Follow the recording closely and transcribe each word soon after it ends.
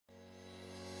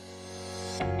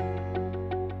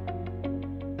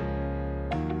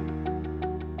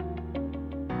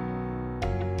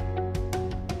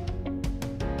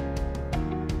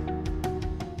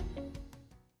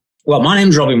Well, my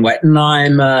name's Robin Wetton.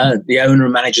 I'm the owner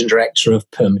and managing director of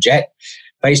Permajet,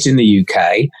 based in the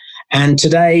UK. And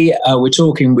today we're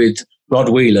talking with Rod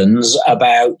Wheelans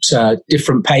about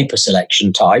different paper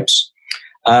selection types.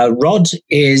 Rod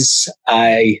is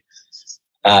a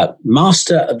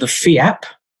master of the FIAP.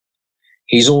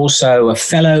 He's also a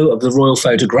fellow of the Royal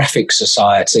Photographic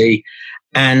Society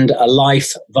and a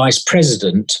life vice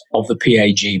president of the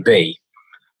PAGB.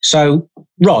 So,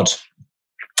 Rod,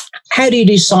 how do you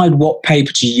decide what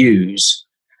paper to use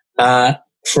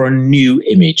for a new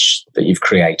image that you've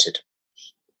created?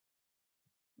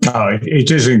 Oh,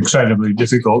 it is incredibly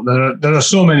difficult. There are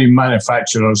so many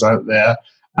manufacturers out there,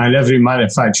 and every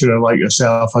manufacturer like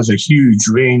yourself has a huge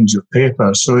range of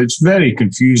papers. So it's very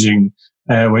confusing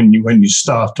when you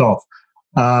start off.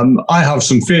 I have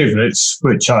some favourites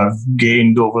which I've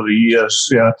gained over the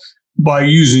years by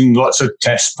using lots of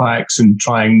test packs and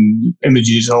trying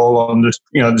images all on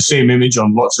the same image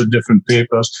on lots of different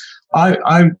papers.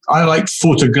 I like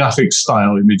photographic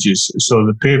style images, so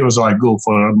the papers I go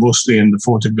for are mostly in the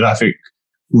photographic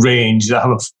range that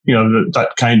have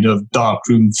that kind of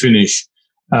darkroom finish,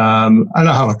 and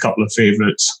I have a couple of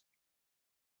favourites.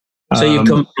 So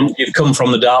you've come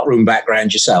from the darkroom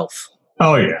background yourself.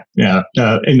 Oh yeah,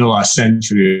 in the last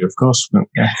century, of course.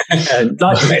 Yeah.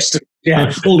 Like the rest of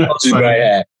all the lots of grey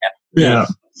hair. Yeah.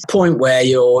 Point where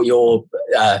you're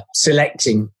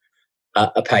selecting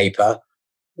a paper.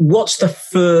 What's the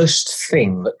first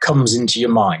thing that comes into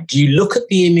your mind? Do you look at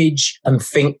the image and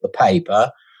think the paper,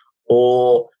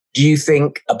 or do you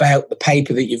think about the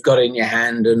paper that you've got in your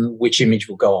hand and which image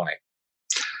will go on it?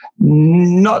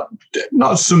 Not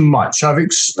so much. I've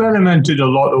experimented a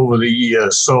lot over the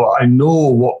years, so I know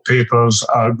what papers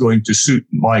are going to suit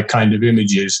my kind of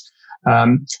images.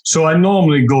 So I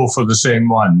normally go for the same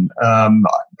one.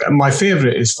 My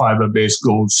favorite is fiber-based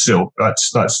gold silk.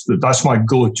 That's my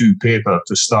go-to paper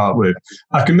to start with.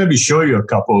 I can maybe show you a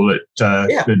couple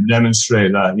that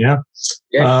demonstrate that. Yeah.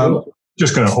 Sure.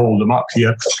 Just going to hold them up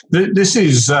here. This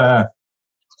is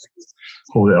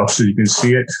hold it up so you can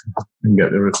see it and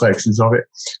get the reflections of it.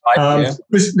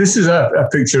 This is a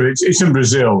picture. It's in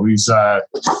Brazil. They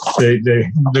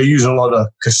use a lot of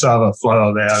cassava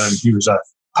flour there, and he was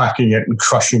packing it and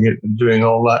crushing it and doing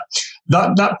all that.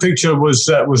 That picture was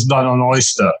done on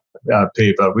oyster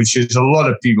paper, which is a lot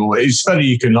of people. It's very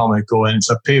economical, and it's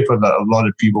a paper that a lot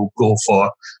of people go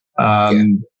for.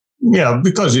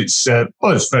 Because it's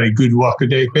very good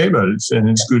workaday paper, and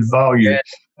it's good value.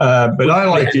 But I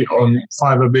like it on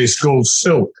fiber-based gold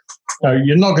silk.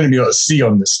 You're not going to be able to see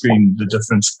on the screen the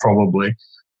difference probably.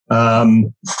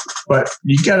 But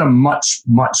you get a much,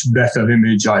 much better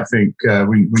image, I think,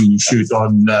 when you shoot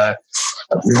on. I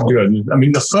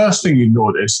mean, the first thing you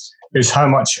notice is how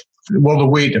much, the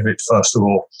weight of it, first of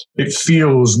all. It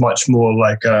feels much more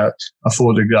like a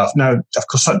photograph. Now, of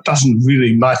course, that doesn't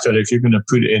really matter if you're going to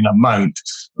put it in a mount.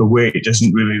 The weight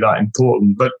isn't really that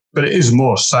important, but it is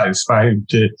more satisfying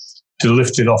to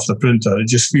lift it off the printer. It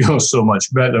just feels so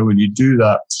much better when you do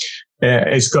that.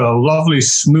 It's got a lovely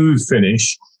smooth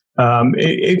finish.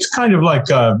 It's kind of like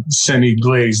a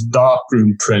semi-glazed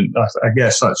darkroom print. I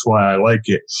guess that's why I like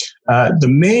it. The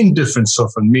main difference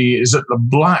for me is that the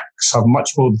blacks have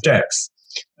much more depth.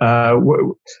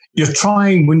 You're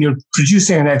trying, when you're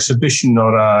producing an exhibition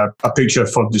or a picture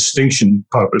for distinction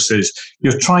purposes,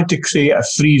 you're trying to create a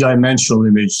three-dimensional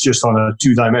image just on a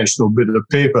two-dimensional bit of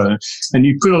paper. And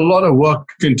you put a lot of work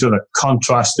into the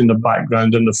contrast in the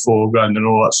background and the foreground and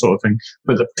all that sort of thing.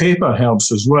 But the paper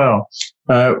helps as well.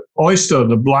 Oyster,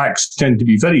 the blacks tend to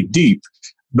be very deep,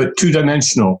 but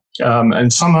two-dimensional.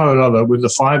 And somehow or other, with the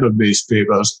fiber-based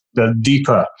papers, they're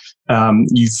deeper.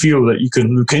 You feel that you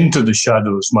can look into the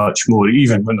shadows much more,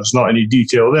 even when there's not any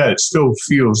detail there. It still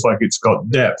feels like it's got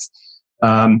depth.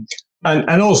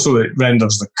 And also it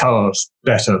renders the colours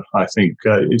better, I think.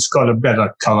 It's got a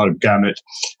better colour gamut.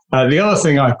 The other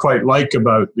thing I quite like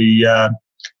about the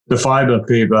fibre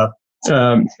paper,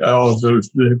 or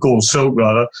the gold silk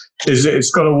rather, is that it's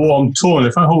got a warm tone.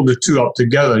 If I hold the two up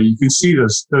together, you can see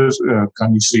there's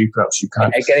can you see? Perhaps you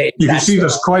can't. You can see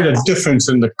there's quite a difference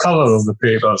in the colour of the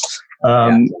papers.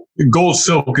 Gold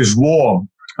silk is warm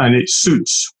and it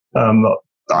suits.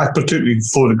 I particularly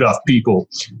photograph people,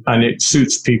 and it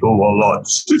suits people a lot. It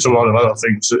suits a lot of other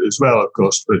things as well, of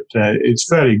course, but it's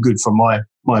very good for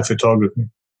my photography.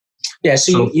 Yeah,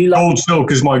 so you like gold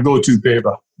silk is my go-to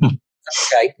paper.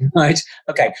 Okay, right.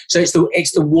 Okay, so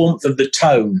it's the warmth of the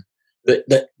tone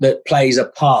that plays a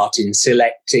part in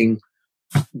selecting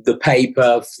the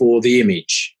paper for the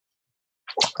image.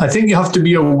 I think you have to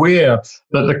be aware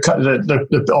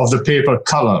that of the paper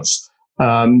colours.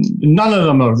 None of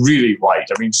them are really white.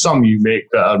 I mean, some you make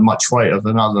that are much whiter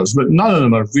than others, but none of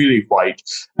them are really white.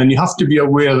 And you have to be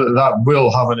aware that that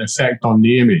will have an effect on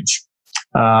the image.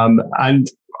 And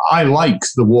I like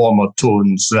the warmer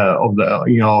tones of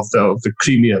the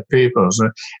creamier papers.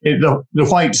 The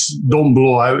whites don't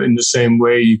blow out in the same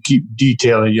way. You keep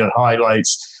detail in your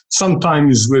highlights.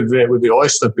 Sometimes with the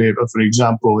oyster paper, for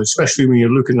example, especially when you're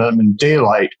looking at them in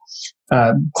daylight,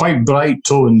 quite bright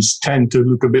tones tend to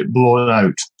look a bit blown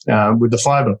out. With the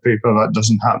fiber paper, that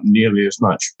doesn't happen nearly as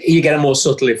much. You get a more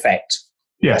subtle effect.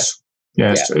 Yes.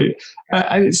 Yeah.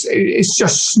 And it's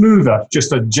just smoother,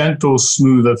 just a gentle,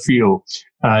 smoother feel.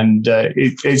 And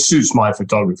it suits my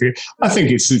photography. I think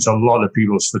it suits a lot of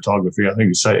people's photography. I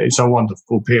think it's a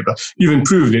wonderful paper. You've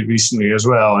improved it recently as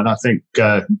well, and I think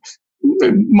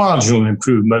marginal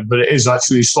improvement, but it is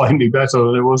actually slightly better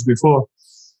than it was before.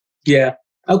 Yeah.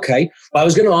 Okay. Well, I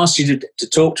was going to ask you to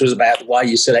talk to us about why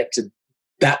you selected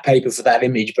that paper for that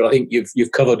image, but I think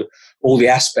you've covered all the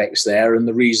aspects there and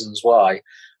the reasons why.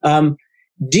 Do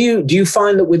you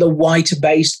find that with a whiter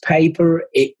based paper,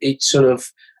 it sort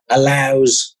of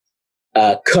allows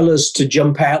colours to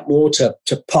jump out more, to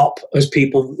pop, as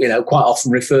people quite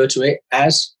often refer to it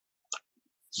as?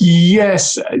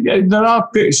 Yes, there are.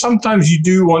 Sometimes you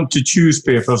do want to choose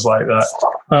papers like that.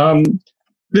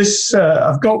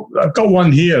 I've got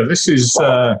one here. This is.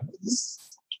 I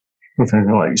don't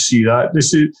know if you see that.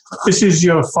 This is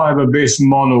your fiber-based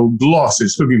mono gloss.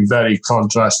 It's looking very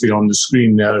contrasty on the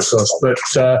screen there, of course, but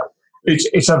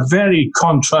it's a very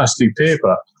contrasty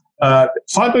paper.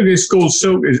 Fiber-based gold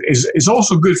silk is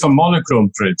also good for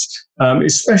monochrome prints,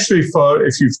 especially for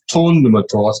if you've toned them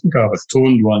at all. I think I have a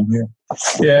toned one here.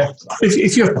 Yeah,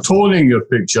 if you're toning your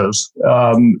pictures,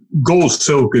 gold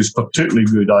silk is particularly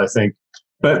good, I think.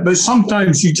 But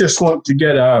sometimes you just want to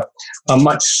get a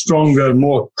much stronger,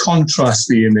 more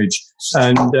contrasty image,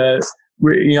 and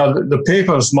the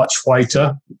paper is much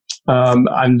whiter,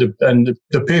 and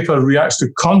the paper reacts to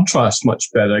contrast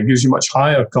much better. It gives you much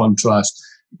higher contrast.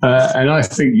 And I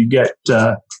think you get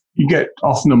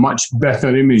often a much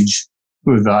better image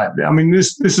with that. I mean,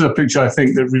 this is a picture I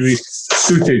think that really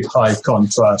suited high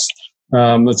contrast.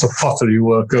 It's a pottery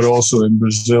worker also in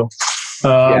Brazil.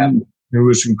 He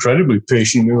was incredibly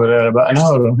patient. We were there about an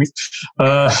hour, I think.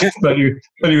 But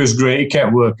he was great. He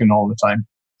kept working all the time.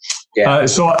 Yeah.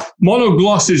 So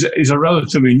monogloss is a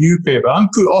relatively new paper. I'm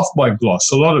put off by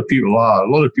gloss. A lot of people are. A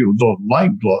lot of people don't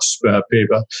like gloss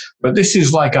paper. But this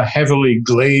is like a heavily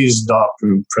glazed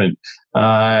darkroom print.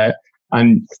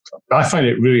 And I find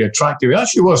it really attractive. It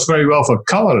actually works very well for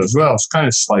colour as well. It's kind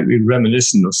of slightly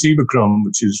reminiscent of Cibachrome,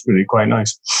 which is really quite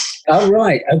nice. Oh,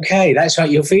 right. Okay. That's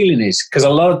what your feeling is. Because a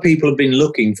lot of people have been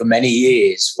looking for many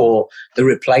years for the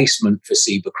replacement for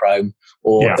Cibachrome,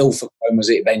 or Ilfochrome as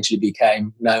it eventually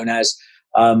became known as.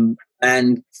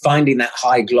 And finding that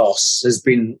high gloss has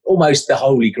been almost the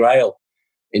holy grail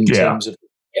in terms of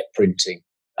printing.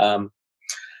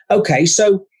 Okay.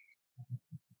 So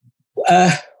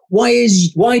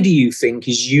why do you think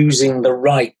is using the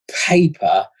right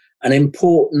paper an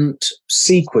important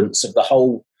sequence of the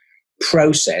whole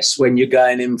process when you're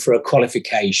going in for a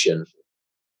qualification?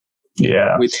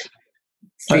 Yeah. With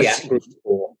Fiat Group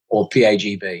or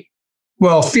PAGB?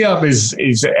 Well, Fiat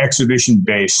is exhibition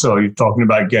based, so you're talking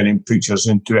about getting pictures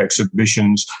into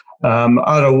exhibitions.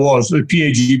 Our awards, the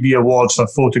PAGB awards for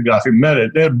photographic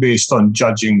merit, they're based on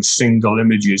judging single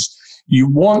images. You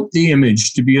want the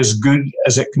image to be as good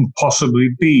as it can possibly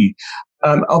be.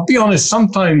 I'll be honest,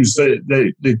 sometimes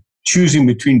the choosing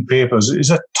between papers is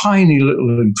a tiny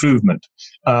little improvement.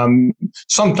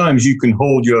 Sometimes you can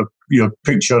hold your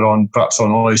picture perhaps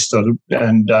on oyster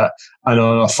and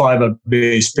on a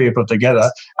fiber-based paper together,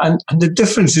 and the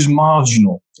difference is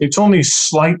marginal. It's only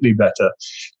slightly better.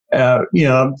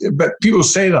 But people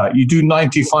say that you do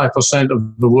 95%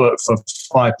 of the work for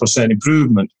 5%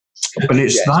 improvement. But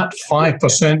it's that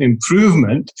 5%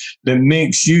 improvement that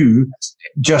makes you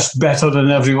just better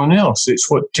than everyone else. It's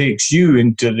what takes you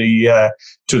into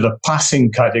the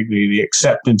passing category, the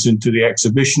acceptance into the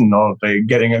exhibition, or the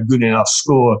getting a good enough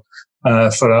score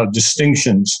for our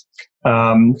distinctions.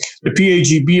 The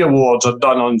PAGB awards are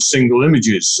done on single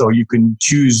images, so you can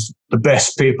choose the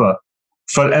best paper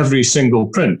for every single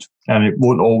print. And it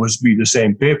won't always be the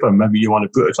same paper. Maybe you want to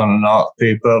put it on an art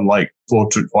paper like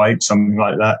portrait white, something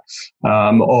like that,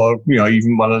 or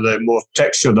even one of the more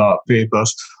textured art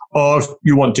papers, or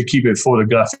you want to keep it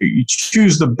photographic. You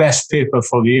choose the best paper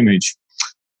for the image.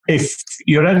 If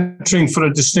you're entering for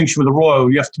a distinction with the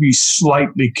Royal, you have to be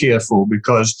slightly careful,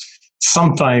 because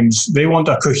sometimes they want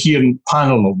a coherent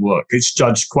panel of work. It's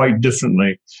judged quite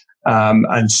differently,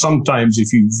 and sometimes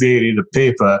if you vary the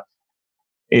paper,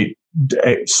 it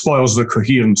spoils the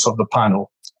coherence of the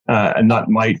panel, and that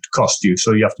might cost you.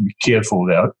 So you have to be careful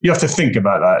there. You have to think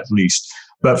about that at least.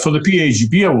 But for the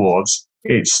PHB Awards,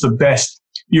 it's the best.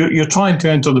 You're trying to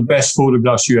enter the best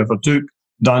photographs you ever took,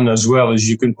 done as well as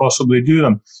you can possibly do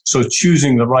them. So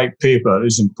choosing the right paper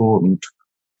is important.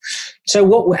 So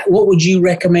what would you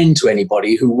recommend to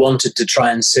anybody who wanted to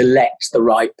try and select the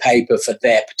right paper for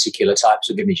their particular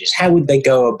types of images? How would they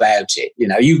go about it? You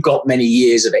know, you've got many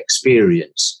years of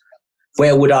experience.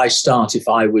 Where would I start if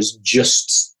I was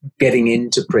just getting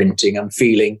into printing and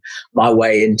feeling my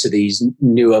way into these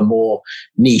newer, more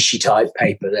niche type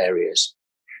paper areas?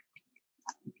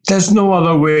 There's no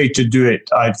other way to do it,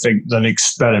 I think, than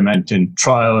experimenting,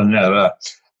 trial and error.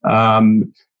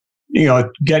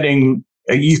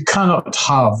 You cannot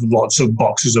have lots of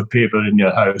boxes of paper in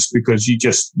your house because you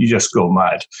just go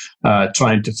mad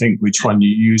trying to think which one you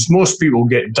use. Most people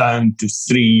get down to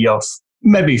 3 or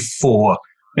maybe 4.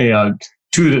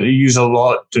 2 that they use a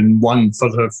lot and 1 for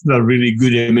the really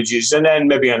good images, and then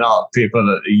maybe an art paper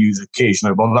that they use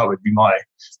occasionally. Well, that would be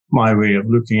my way of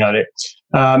looking at it.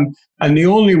 And the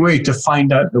only way to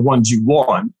find out the ones you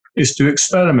want is to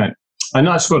experiment. And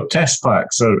that's where test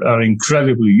packs are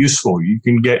incredibly useful. You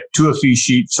can get 2 or 3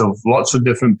 sheets of lots of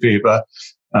different paper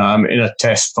in a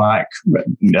test pack.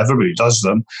 Everybody does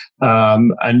them.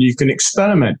 And you can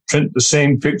experiment, print the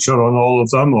same picture on all of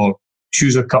them, or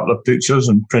choose a couple of pictures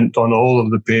and print on all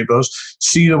of the papers,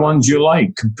 see the ones you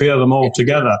like, compare them all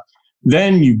together.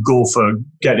 Then you go for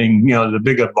getting, the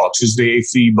bigger boxes, the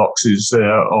A3 boxes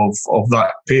of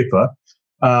that paper.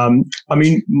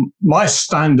 My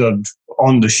standard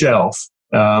on the shelf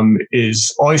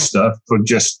is Oyster for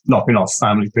just knocking off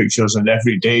family pictures and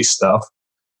everyday stuff.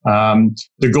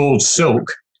 The gold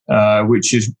silk,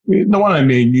 which is the one I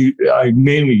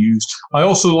mainly use. I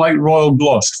also like Royal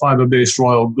Gloss, fiber-based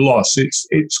Royal Gloss.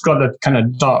 It's got a kind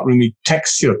of dark, roomy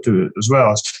texture to it as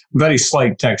well. It's very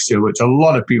slight texture, which a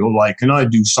lot of people like, and I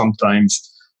do sometimes.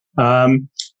 I've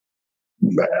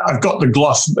got the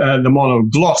gloss, the mono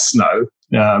gloss now,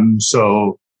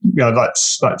 so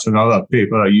that's another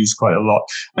paper I use quite a lot.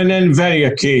 And then very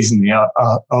occasionally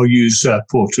I'll use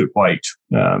portrait white,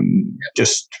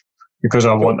 just because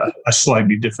I want a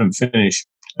slightly different finish.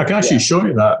 I can actually show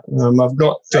you that. I've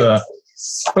got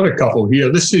a couple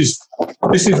here. This is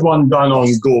one done on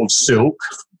gold silk.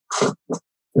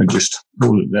 I just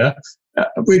hold it there,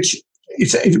 which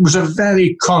it was a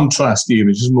very contrasty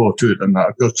image. There's more to it than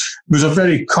that. It was a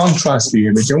very contrasty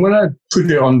image, and when I put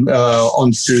it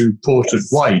onto portrait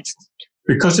white,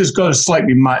 because it's got a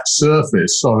slightly matte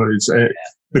surface, so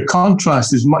the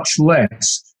contrast is much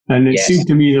less. And it seemed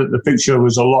to me that the picture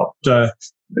was a lot,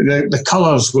 the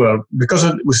colours were, because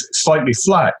it was slightly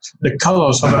flat, the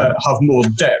colours have more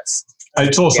depth. And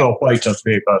it's also a whiter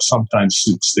paper, sometimes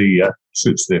suits the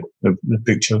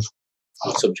pictures.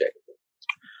 Subject.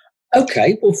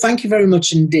 Okay, well, thank you very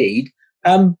much indeed.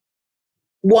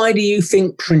 Why do you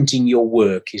think printing your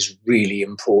work is really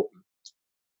important?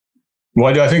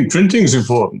 Why do I think printing is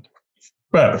important?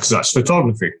 Well, because that's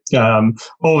photography.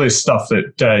 All this stuff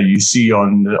that you see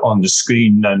on the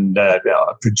screen and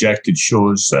projected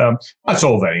shows, that's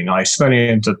all very nice, very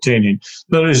entertaining.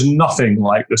 There is nothing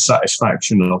like the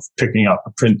satisfaction of picking up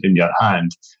a print in your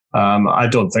hand. I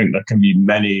don't think there can be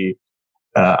many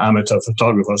amateur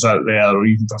photographers out there, or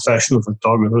even professional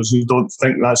photographers, who don't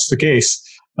think that's the case.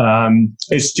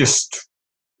 It's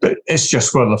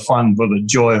just where the fun, where the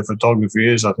joy of photography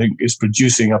is, I think, is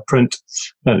producing a print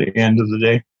at the end of the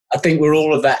day. I think we're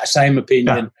all of that same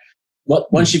opinion. Yeah.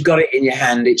 Once you've got it in your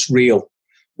hand, it's real.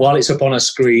 While it's up on a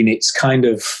screen, it's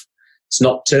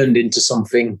not turned into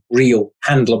something real,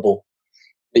 handleable,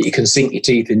 that you can sink your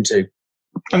teeth into.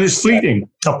 And it's fleeting.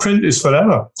 A print is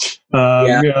forever.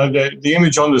 The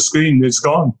image on the screen is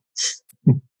gone.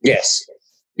 Yes.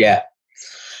 Yeah.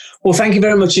 Well, thank you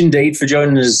very much indeed for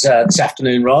joining us this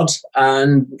afternoon, Rod,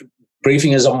 and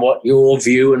briefing us on what your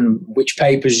view and which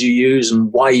papers you use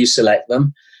and why you select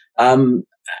them.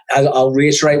 I'll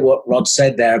reiterate what Rod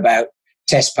said there about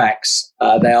test packs.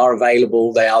 They are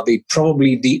available. They are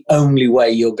probably the only way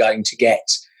you're going to get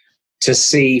to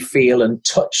see, feel, and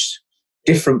touch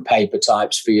different paper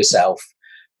types for yourself.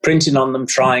 Printing on them,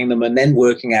 trying them, and then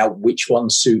working out which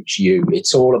one suits you.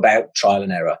 It's all about trial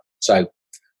and error. So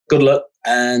good luck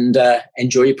and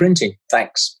enjoy your printing.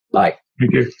 Thanks. Bye.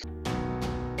 Thank you.